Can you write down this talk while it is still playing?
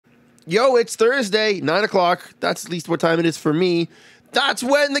Yo, it's Thursday, 9 o'clock. That's at least what time it is for me. That's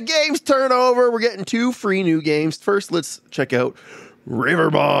when the games turn over. We're getting 2 free new games. First, let's check out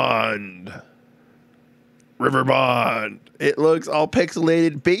Riverbond. Riverbond. It looks all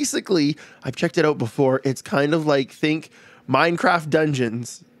pixelated. Basically, I've checked it out before. It's kind of like, think Minecraft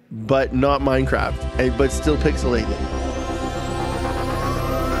Dungeons, but not Minecraft, but still pixelated.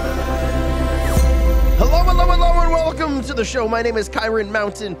 Hello, and welcome to the show. My name is Kyron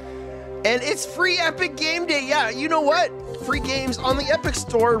Mountain, and it's free Epic Game Day. Yeah, you know what? Free games on the Epic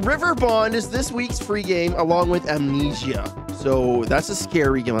Store. Riverbond is this week's free game, along with Amnesia. So that's a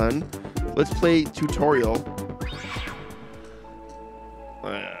scary one. Let's play tutorial.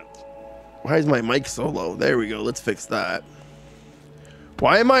 Why is my mic so low? There we go. Let's fix that.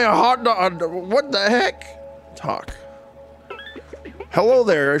 Why am I a hot dog? What the heck? Talk. Hello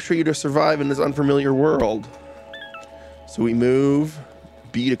there. I show you to survive in this unfamiliar world. So we move.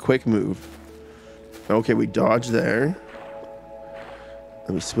 B to quick move. Okay, we dodge there.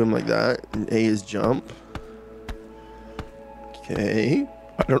 Then we swim like that. And A is jump. Okay.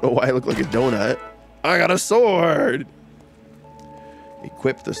 I don't know why I look like a donut. I got a sword.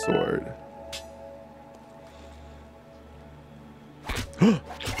 Equip the sword. Get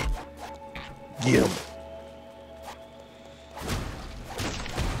him.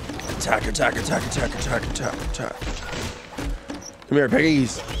 Attack, attack, attack, attack, attack, attack, attack. Come here,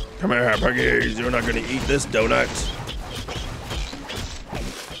 piggies. Come here, piggies. You're not gonna eat this donut.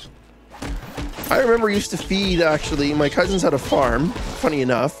 I remember I used to feed, actually. My cousins had a farm, funny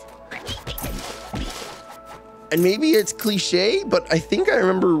enough. And maybe it's cliche, but I think I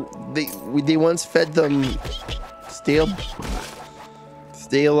remember they once fed them stale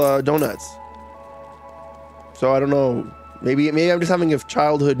donuts. So I don't know. Maybe I'm just having a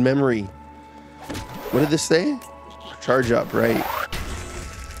childhood memory. What did this say? Charge up, right?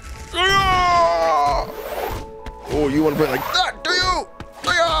 Oh, you want to play like that, do you?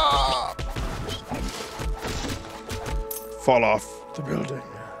 Fall off the building.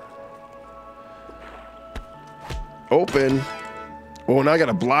 Open. Oh, now I got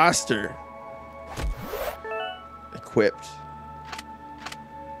a blaster. Equipped.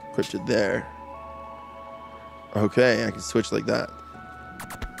 Equipped it there. Okay, I can switch like that.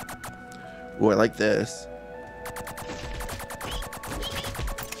 Oh, I like this.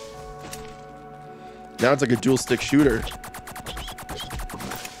 Now it's like a dual stick shooter.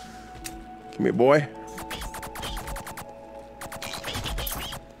 Come here, boy.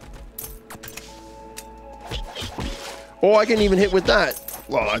 Oh, I can even hit with that.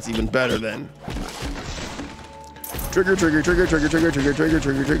 Well, that's even better then. Trigger, trigger, trigger, trigger, trigger, trigger, trigger, trigger,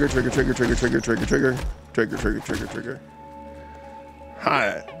 trigger, trigger, trigger, trigger, trigger, trigger, trigger, trigger, trigger, trigger, trigger.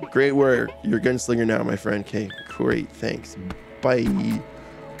 Hi, great work. You're a gunslinger now, my friend. Okay, great, thanks. Bye.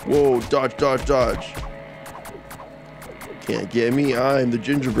 Whoa, dodge, dodge, dodge. Can't get me. I'm the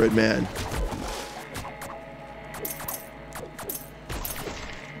gingerbread man.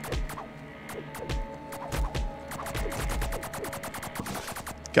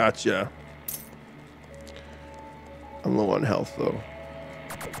 Gotcha. I'm low on health, though.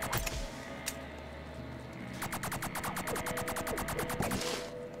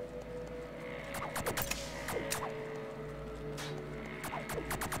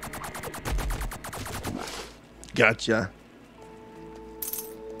 Gotcha.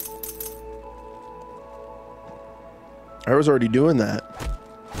 I was already doing that.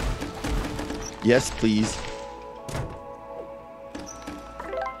 Yes, please.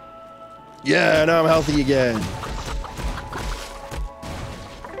 Yeah, now I'm healthy again.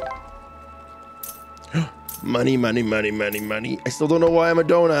 Money, money, money, money, money. I still don't know why I'm a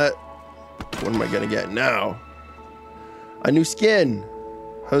donut. What am I gonna get now? A new skin.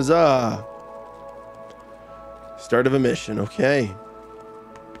 Huzzah. Start of a mission, okay.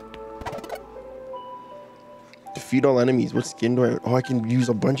 Defeat all enemies. What skin do I... Oh, I can use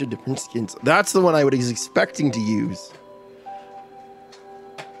a bunch of different skins. That's the one I was expecting to use.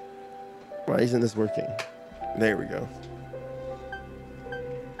 Why isn't this working? There we go.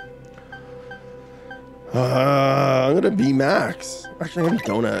 I'm gonna be Max. Actually, I'm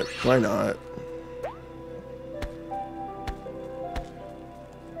gonna be Donut. Why not?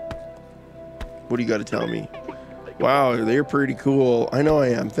 What do you got to tell me? Wow, they're pretty cool. I know I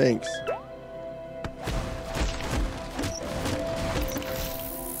am. Thanks.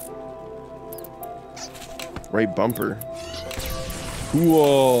 Right bumper.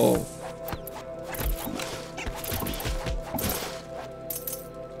 Cool.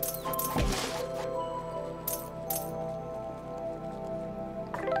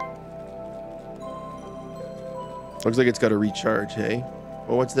 Looks like it's got to recharge, hey?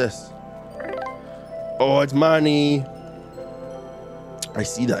 Oh, what's this? Oh, it's money. I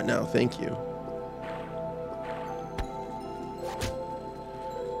see that now. Thank you.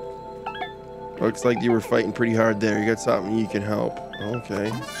 Looks like you were fighting pretty hard there. You got something you can help.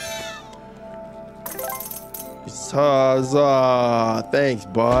 Okay. Huzzah! Thanks,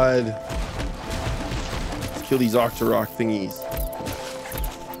 bud. Let's kill these Octorok thingies.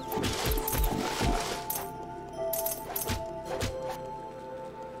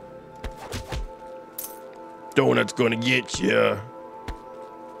 Donut's gonna get you.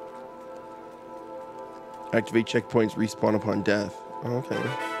 Activate checkpoints, respawn upon death. Okay.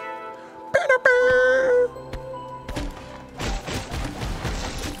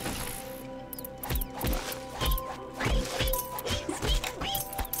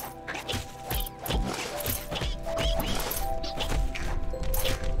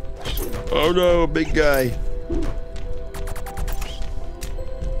 Oh no, big guy.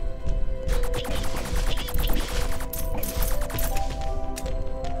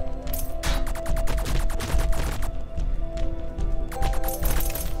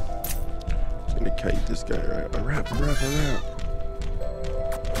 Just gonna kite this guy right. A wrap.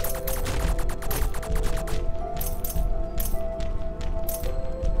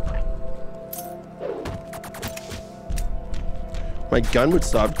 My gun would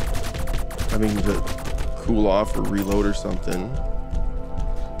stop having to cool off or reload or something.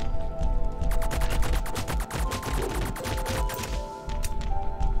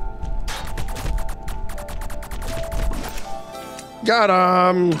 Got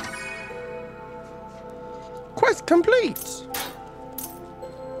him! Quest complete!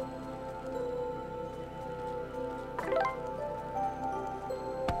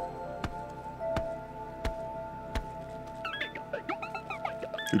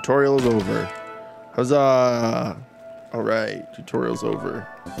 Tutorial is over. Huzzah! Alright, tutorial's over.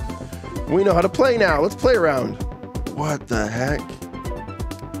 We know how to play now. Let's play around. What the heck?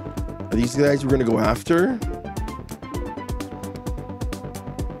 Are these the guys we're gonna go after?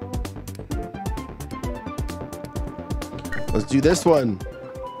 Let's do this one.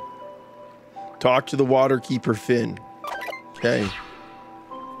 Talk to the water keeper Finn. Okay.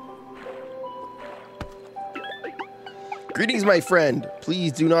 Greetings, my friend.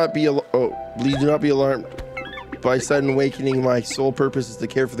 Please do not be alarmed by sudden awakening. My sole purpose is to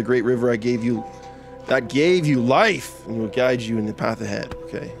care for the great river that gave you life, and will guide you in the path ahead.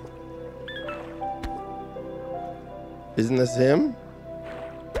 Okay. Isn't this him?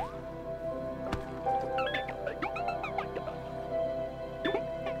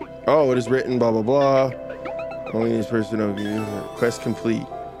 Oh, it is written, blah, blah, blah. Only this person, okay. Quest complete.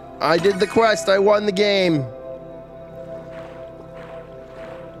 I did the quest. I won the game.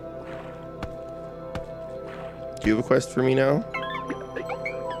 Do you have a quest for me now?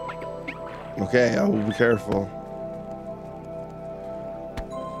 Okay, I will be careful.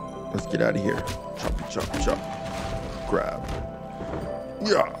 Let's get out of here. Chop. Grab.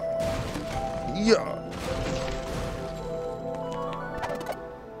 Yeah.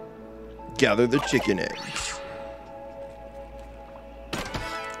 Gather the chicken eggs.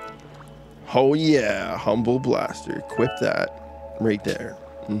 Oh yeah, humble blaster. Equip that right there.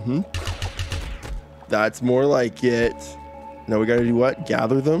 That's more like it. Now we gotta do what?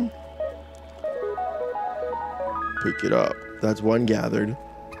 Gather them? Pick it up. That's one gathered.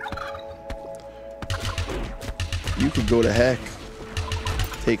 You could go to heck.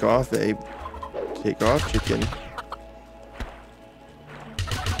 Take off, Abe. Take off, chicken.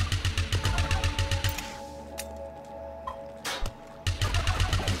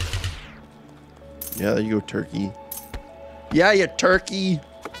 Yeah, there you go, turkey. Yeah, you turkey.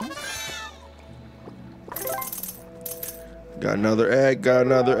 Got another egg, got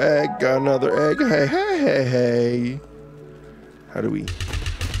another egg. Hey. How do we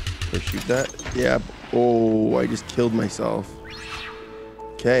shoot that? Yeah. Oh, I just killed myself.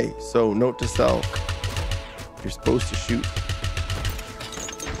 Okay, so note to self. You're supposed to shoot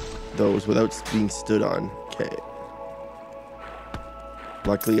those without being stood on. Okay.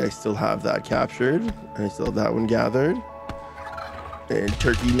 Luckily, I still have that captured. And I still have that one gathered. And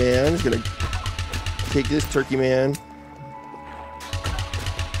Turkey Man is gonna take this Turkey Man.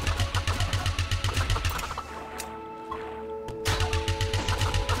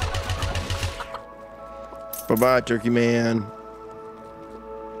 Bye-bye, Turkey Man.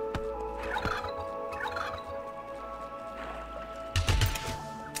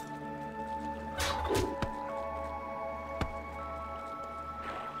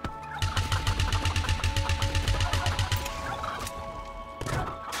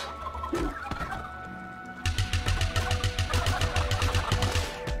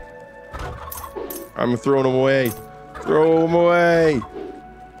 I'm throwing them away. Throw them away.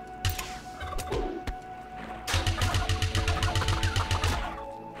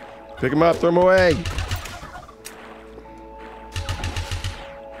 Pick them up, throw them away.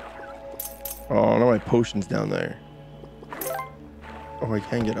 Oh, no, my potion's down there. Oh, I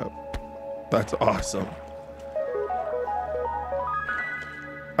can get up. That's awesome.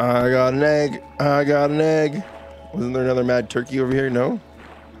 I got an egg. I got an egg. Wasn't there another mad turkey over here? No?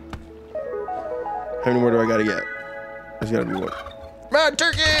 How many more do I gotta get? There's gotta be one. Mad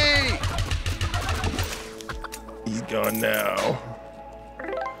turkey! He's gone now.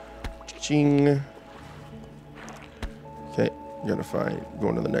 Ching. Okay, gotta find.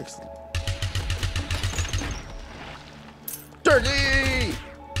 Going to the next. Turkey!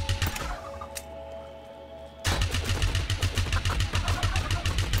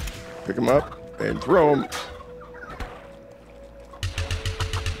 Pick him up and throw him.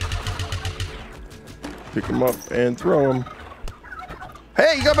 Pick him up and throw him.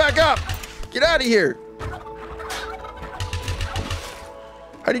 Hey, you got back up! Get out of here!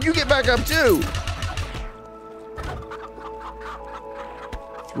 How did you get back up too?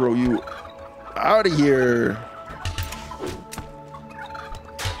 Throw you out of here.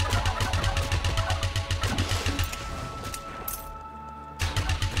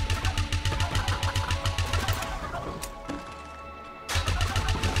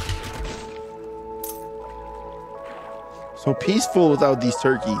 So peaceful without these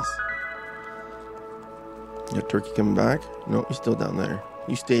turkeys. Your turkey coming back? No, he's still down there.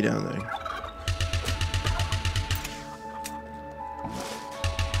 You stay down there.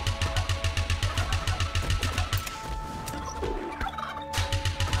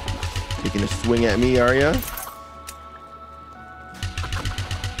 Taking a swing at me, are ya?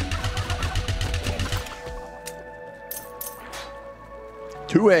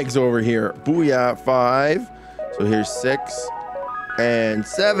 Two eggs over here. Booyah, 5. So here's 6 and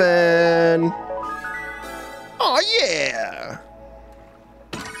 7. Oh yeah!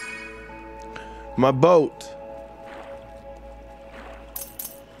 My boat.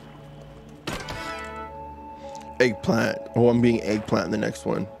 Eggplant. Oh, I'm being eggplant in the next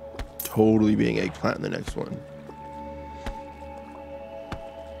one. Totally being eggplant in the next one.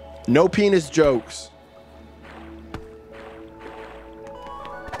 No penis jokes.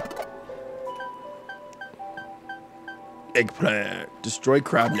 Eggplant. Destroy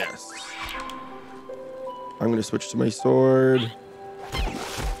crab nests. I'm going to switch to my sword.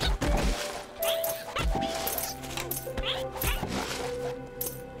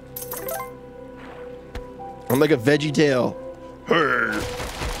 I'm like a veggie tail. Hurr.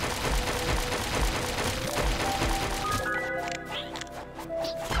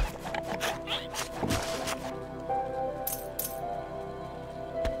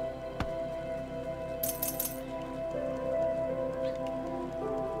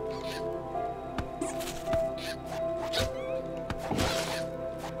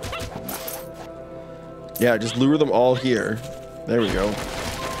 Yeah, just lure them all here. There we go.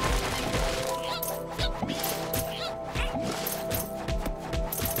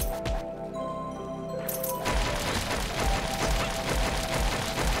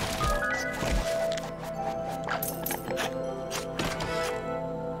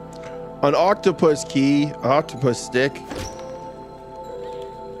 An octopus key, octopus stick.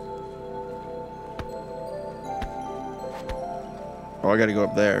 Oh, I gotta go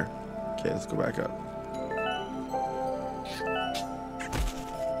up there. Okay, let's go back up.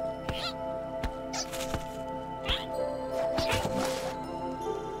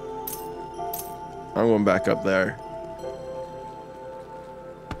 I'm going back up there.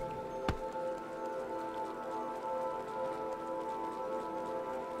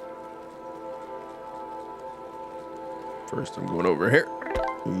 First, I'm going over here.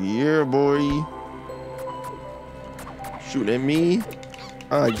 Yeah, boy. Shooting at me?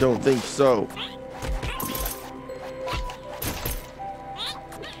 I don't think so.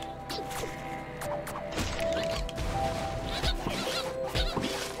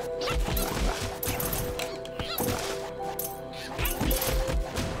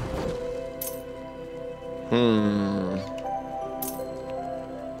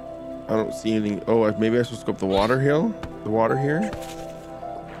 I don't see anything. Oh, maybe I'm supposed to go up the water hill? The water here?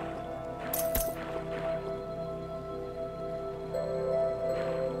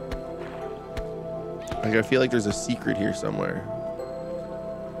 Like, I feel like there's a secret here somewhere.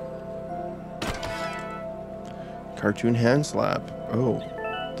 Cartoon hand slap. Oh,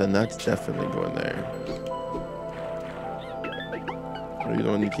 then that's definitely going there. Are you the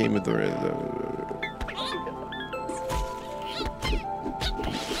one who came with the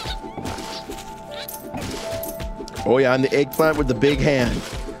Oh yeah, I'm the eggplant with the big hand.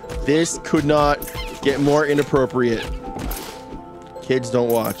 This could not get more inappropriate. Kids don't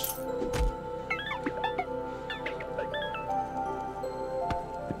watch.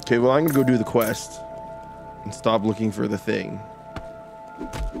 Okay, well, I'm gonna go do the quest and stop looking for the thing.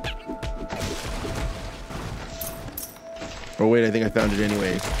 Oh wait, I think I found it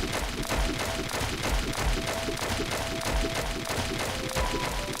anyways.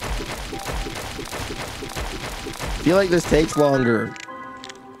 I feel like this takes longer.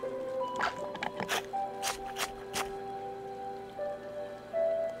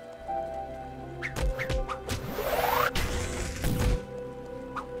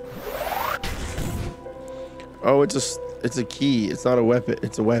 Oh, it's a key. It's not a weapon.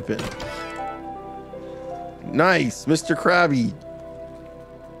 It's a weapon. Nice, Mr. Krabby.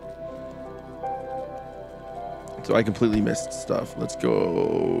 So I completely missed stuff. Let's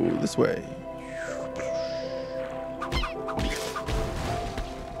go this way.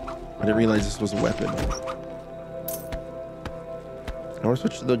 I didn't realize this was a weapon. I want to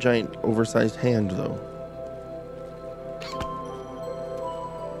switch to the giant oversized hand though.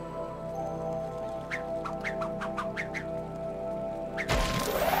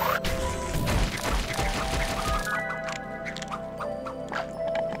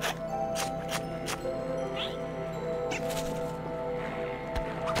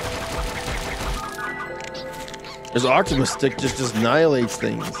 This octopus stick just annihilates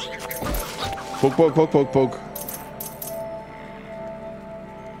things. Poke, poke, poke, poke, poke.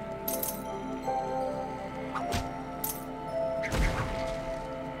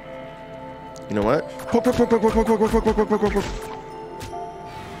 You know what? Poke, poke, poke, poke, poke, poke, poke, poke, poke, poke, poke, poke.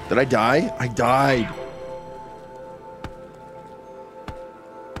 Did I die? I died.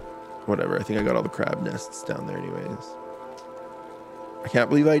 Whatever, I think I got all the crab nests down there anyways. I can't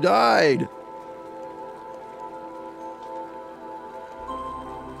believe I died.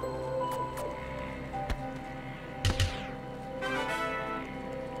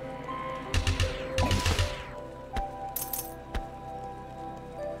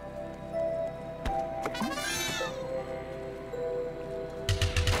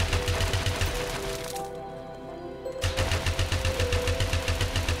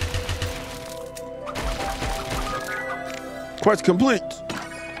 Quest complete.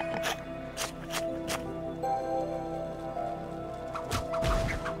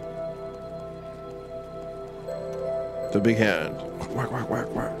 The big hand. Whack, whack, whack,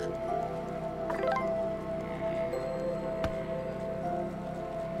 whack.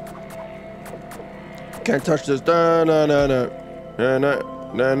 Can't touch this. No, no, no, no. No,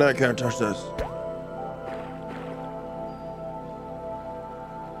 no, no, no, can't touch this.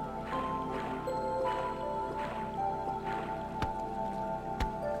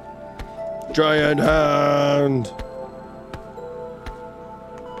 Giant hand.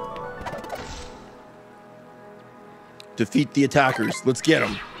 Defeat the attackers. Let's get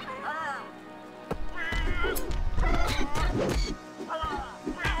them.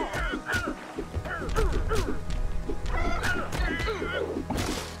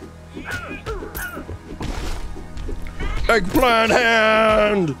 Eggplant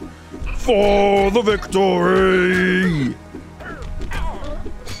hand for the victory.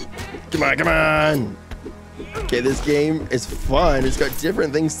 Come on, come on. Okay, this game is fun. It's got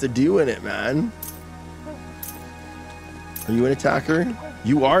different things to do in it, man. Are you an attacker?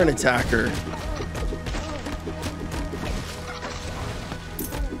 You are an attacker.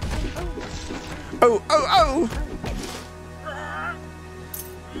 Oh, oh, oh.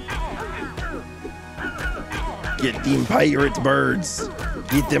 Get them pirate birds.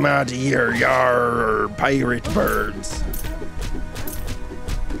 Get them out of here, yar, pirate birds.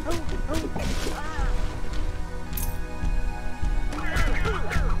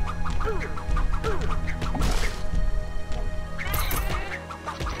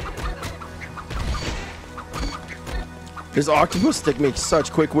 This octopus stick makes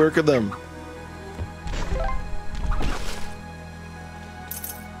such quick work of them.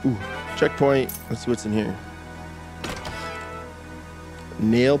 Ooh, checkpoint. Let's see what's in here.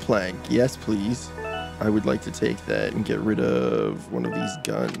 Nail plank. Yes, please. I would like to take that and get rid of one of these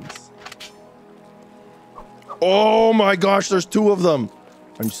guns. Oh my gosh, there's two of them.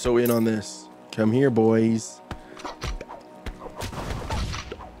 I'm so in on this. Come here, boys.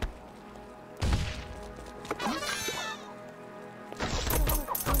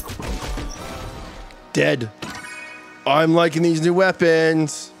 Dead. I'm liking these new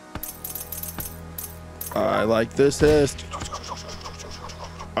weapons. I like this assist.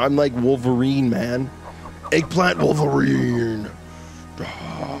 I'm like Wolverine, man. Eggplant Wolverine.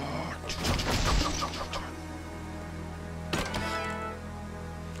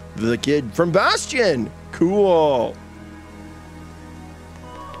 The kid from Bastion. Cool.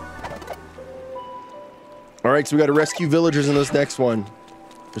 All right, so we got to rescue villagers in this next one.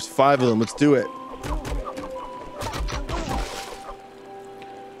 There's 5 of them. Let's do it.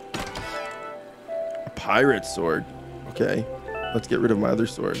 A pirate sword. Okay. Let's get rid of my other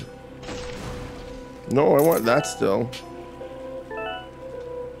sword. No, I want that still.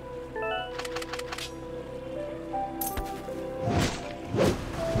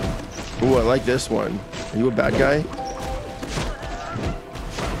 Ooh, I like this one. Are you a bad guy?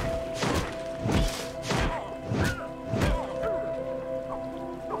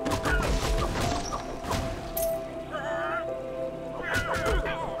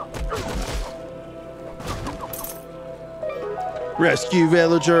 Rescue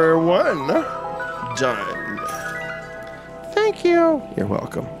villager 1. Done. Thank you. You're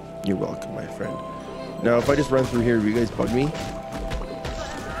welcome. You're welcome, my friend. Now, if I just run through here, will you guys bug me?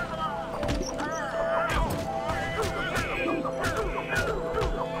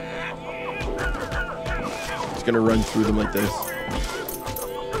 Just gonna run through them like this.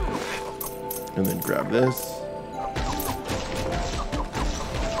 And then grab this.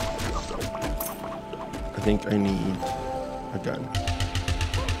 I think I need a gun.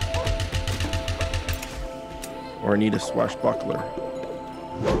 Or I need a swashbuckler.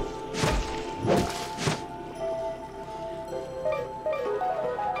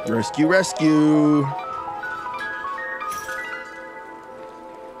 Rescue, rescue!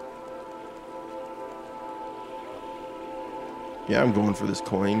 Yeah, I'm going for this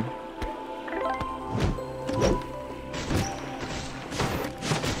coin.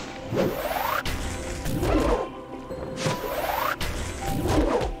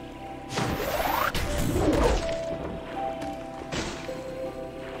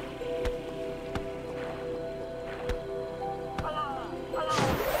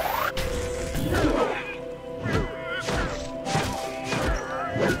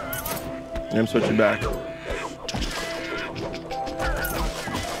 I'm switching back.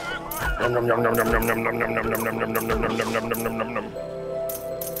 Nom nom nom nom nom nom nom nom nom nom nom nom nom nom nom nom nom nom nom.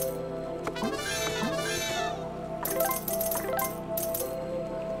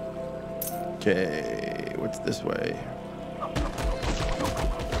 Okay, what's this way?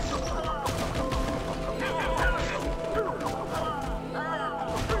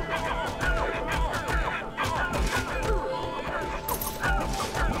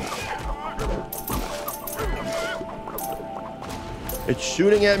 It's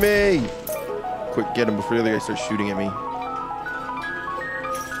shooting at me! Quick, get him before the other guy starts shooting at me.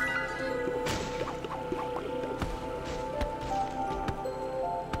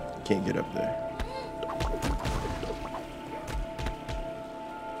 Can't get up there.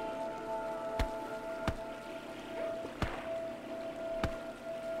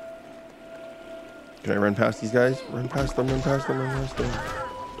 Can I run past these guys? Run past them, run past them, run past them.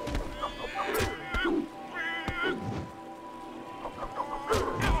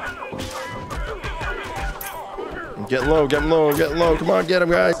 Get low, get low, get low. Come on, get him,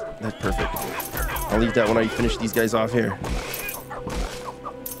 guys. That's perfect. I'll leave that when I finish these guys off here.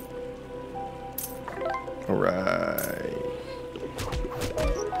 All right.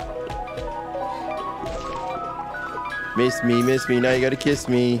 Miss me, miss me. Now you gotta kiss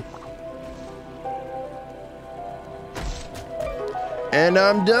me. And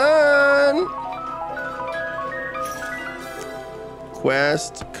I'm done.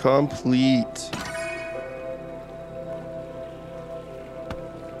 Quest complete.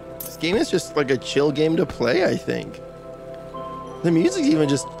 Game is just like a chill game to play, I think. The music's even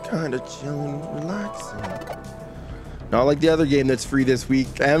just kind of chill and relaxing. Not like the other game that's free this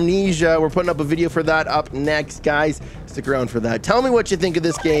week, Amnesia. We're putting up a video for that up next, guys. Stick around for that. Tell me what you think of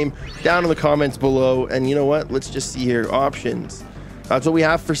this game down in the comments below. And you know what? Let's just see here. Options. That's what we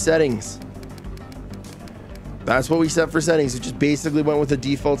have for settings. That's what we set for settings. We just basically went with the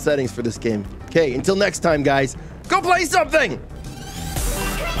default settings for this game. Okay, until next time, guys. Go play something!